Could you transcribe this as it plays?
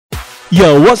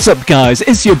Yo, what's up guys,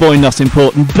 it's your boy Not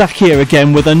Important back here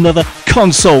again with another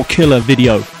console killer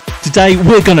video. Today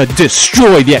we're gonna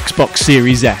destroy the Xbox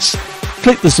Series S.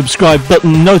 Click the subscribe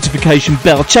button, notification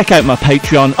bell, check out my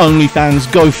Patreon, OnlyFans,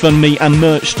 GoFundMe and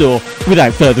merch store.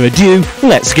 Without further ado,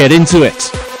 let's get into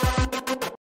it.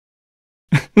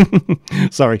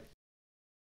 Sorry.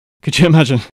 Could you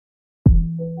imagine?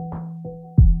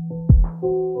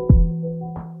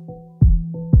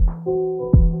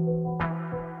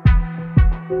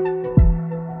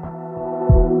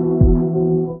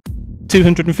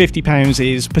 £250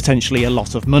 is potentially a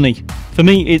lot of money. For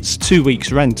me, it's 2 weeks'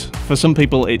 rent. For some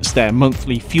people, it's their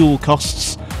monthly fuel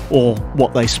costs or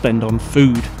what they spend on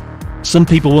food. Some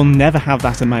people will never have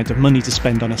that amount of money to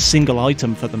spend on a single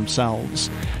item for themselves,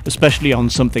 especially on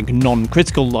something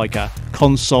non-critical like a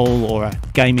console or a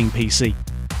gaming PC.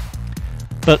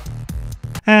 But,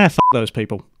 f those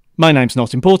people. My name's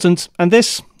Not Important, and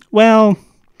this, well,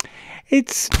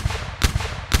 it's...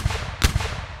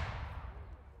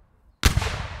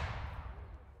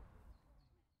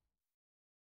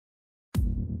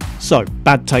 So,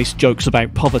 bad taste jokes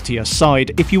about poverty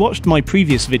aside, if you watched my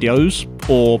previous videos,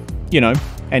 or, you know,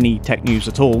 any tech news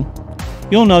at all,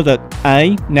 you'll know that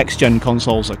A, next-gen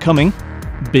consoles are coming,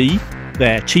 B,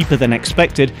 they're cheaper than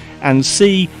expected, and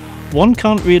C, one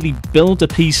can't really build a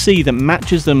PC that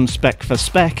matches them spec for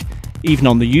spec, even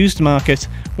on the used market,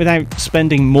 without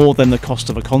spending more than the cost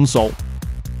of a console.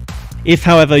 If,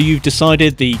 however, you've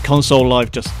decided the console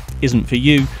life just isn't for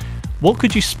you, what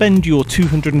could you spend your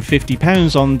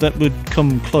 £250 on that would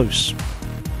come close?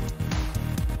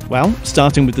 Well,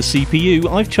 starting with the CPU,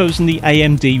 I've chosen the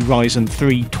AMD Ryzen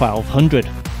 3 1200.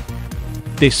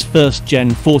 This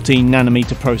first-gen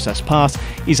 14nm process part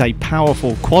is a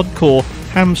powerful quad-core,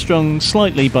 hamstrung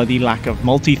slightly by the lack of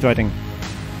multi-threading.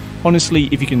 Honestly,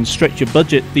 if you can stretch your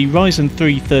budget, the Ryzen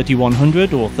 3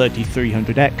 3100 or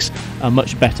 3300X are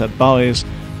much better buys,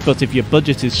 but if your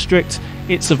budget is strict,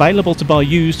 it's available to buy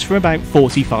used for about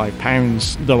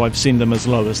 £45, though I've seen them as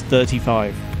low as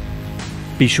 £35.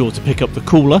 Be sure to pick up the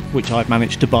cooler, which I've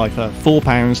managed to buy for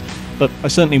 £4, but I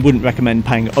certainly wouldn't recommend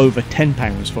paying over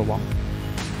 £10 for one.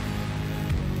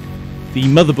 The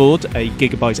motherboard, a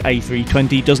Gigabyte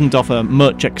A320, doesn't offer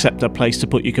much except a place to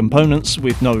put your components,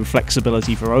 with no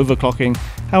flexibility for overclocking.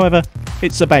 However,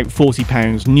 it's about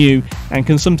 £40 new, and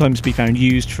can sometimes be found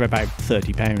used for about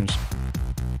 £30.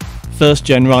 First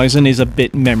gen Ryzen is a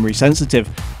bit memory sensitive.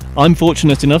 I'm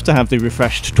fortunate enough to have the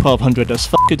refreshed 1200 as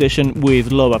fuck edition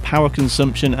with lower power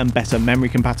consumption and better memory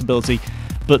compatibility,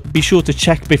 but be sure to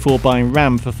check before buying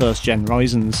RAM for first gen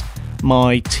Ryzens.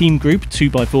 My Team Group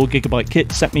 2x4GB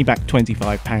kit set me back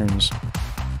 £25.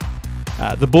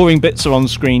 The boring bits are on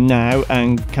screen now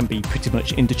and can be pretty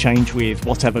much interchanged with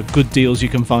whatever good deals you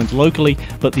can find locally,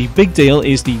 but the big deal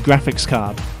is the graphics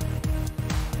card.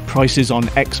 Prices on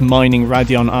ex-mining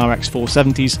Radeon RX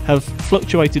 470s have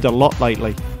fluctuated a lot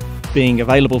lately, being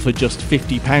available for just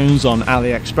 £50 on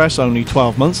AliExpress only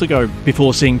 12 months ago,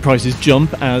 before seeing prices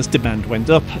jump as demand went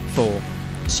up for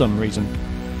some reason.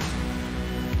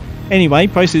 Anyway,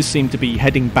 prices seem to be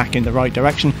heading back in the right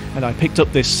direction, and I picked up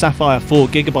this Sapphire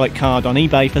 4GB card on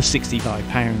eBay for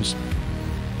 £65.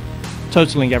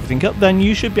 Totalling everything up then,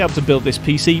 you should be able to build this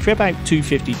PC for about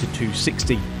 £250 to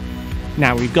 £260.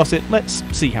 Now we've got it, let's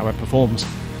see how it performs.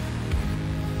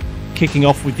 Kicking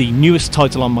off with the newest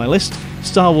title on my list,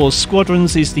 Star Wars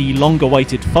Squadrons is the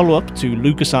long-awaited follow-up to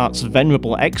LucasArts'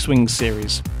 venerable X-Wing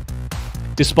series.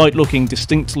 Despite looking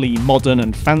distinctly modern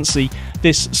and fancy,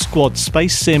 this squad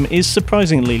space sim is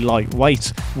surprisingly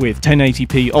lightweight, with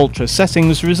 1080p ultra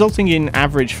settings resulting in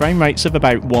average frame rates of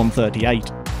about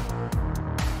 138.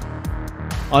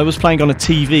 I was playing on a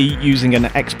TV using an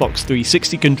Xbox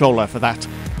 360 controller for that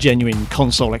genuine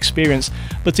console experience,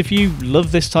 but if you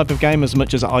love this type of game as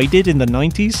much as I did in the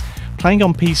 90s, playing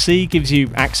on PC gives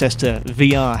you access to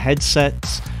VR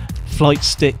headsets, flight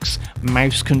sticks,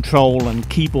 mouse control and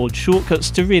keyboard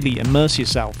shortcuts to really immerse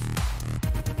yourself.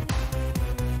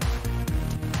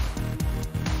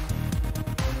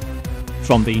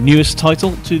 From the newest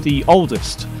title to the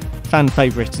oldest, fan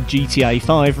favourite GTA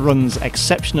 5 runs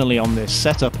exceptionally on this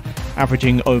setup,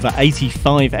 averaging over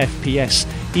 85 FPS,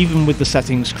 even with the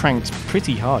settings cranked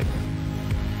pretty high.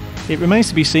 It remains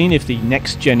to be seen if the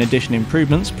next-gen edition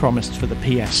improvements promised for the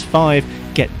PS5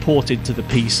 get ported to the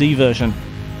PC version,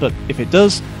 but if it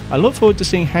does, I look forward to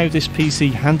seeing how this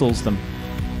PC handles them.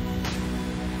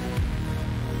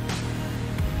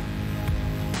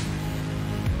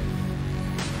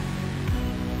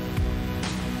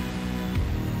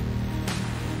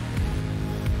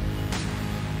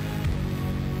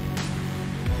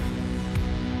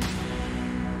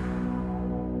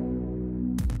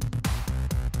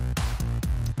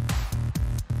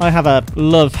 I have a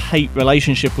love-hate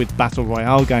relationship with Battle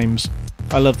Royale games.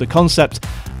 I love the concept,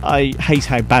 I hate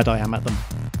how bad I am at them.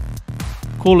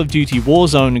 Call of Duty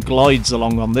Warzone glides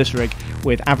along on this rig,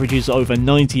 with averages over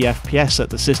 90 FPS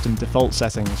at the system default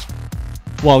settings.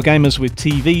 While gamers with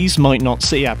TVs might not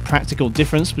see a practical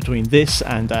difference between this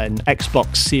and an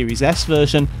Xbox Series S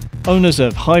version, owners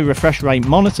of high refresh rate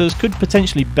monitors could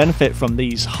potentially benefit from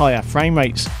these higher frame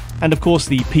rates, and of course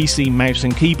the PC mouse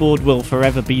and keyboard will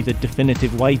forever be the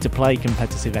definitive way to play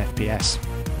competitive FPS.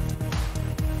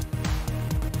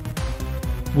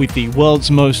 With the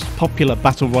world's most popular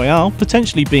Battle Royale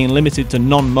potentially being limited to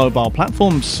non-mobile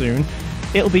platforms soon,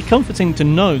 it'll be comforting to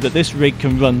know that this rig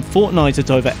can run Fortnite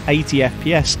at over 80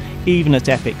 FPS even at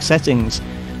epic settings,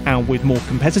 and with more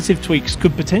competitive tweaks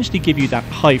could potentially give you that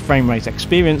high frame rate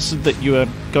experience that you are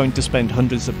going to spend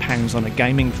hundreds of pounds on a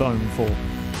gaming phone for.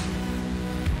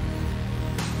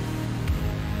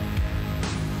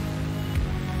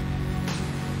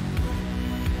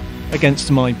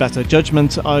 Against my better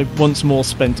judgment, I once more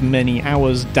spent many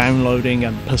hours downloading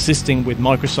and persisting with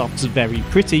Microsoft's very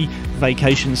pretty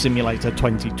Vacation Simulator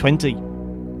 2020.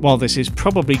 While this is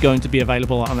probably going to be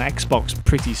available on Xbox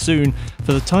pretty soon,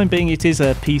 for the time being it is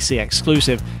a PC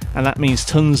exclusive, and that means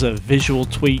tons of visual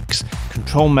tweaks,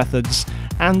 control methods,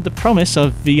 and the promise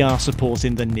of VR support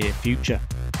in the near future.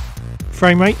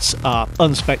 Frame rates are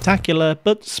unspectacular,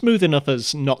 but smooth enough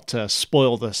as not to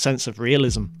spoil the sense of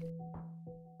realism.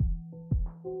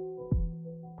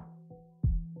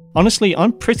 Honestly,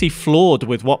 I'm pretty floored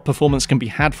with what performance can be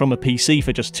had from a PC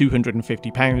for just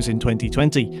 £250 in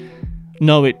 2020.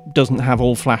 No, it doesn't have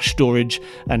all-flash storage,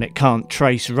 and it can't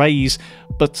trace rays,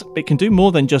 but it can do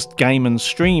more than just game and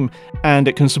stream, and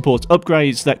it can support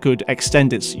upgrades that could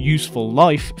extend its useful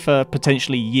life for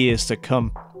potentially years to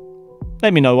come.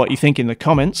 Let me know what you think in the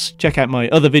comments, check out my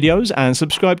other videos, and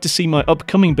subscribe to see my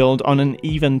upcoming build on an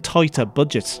even tighter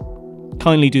budget.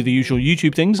 Kindly do the usual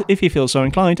YouTube things if you feel so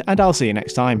inclined, and I'll see you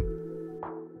next time.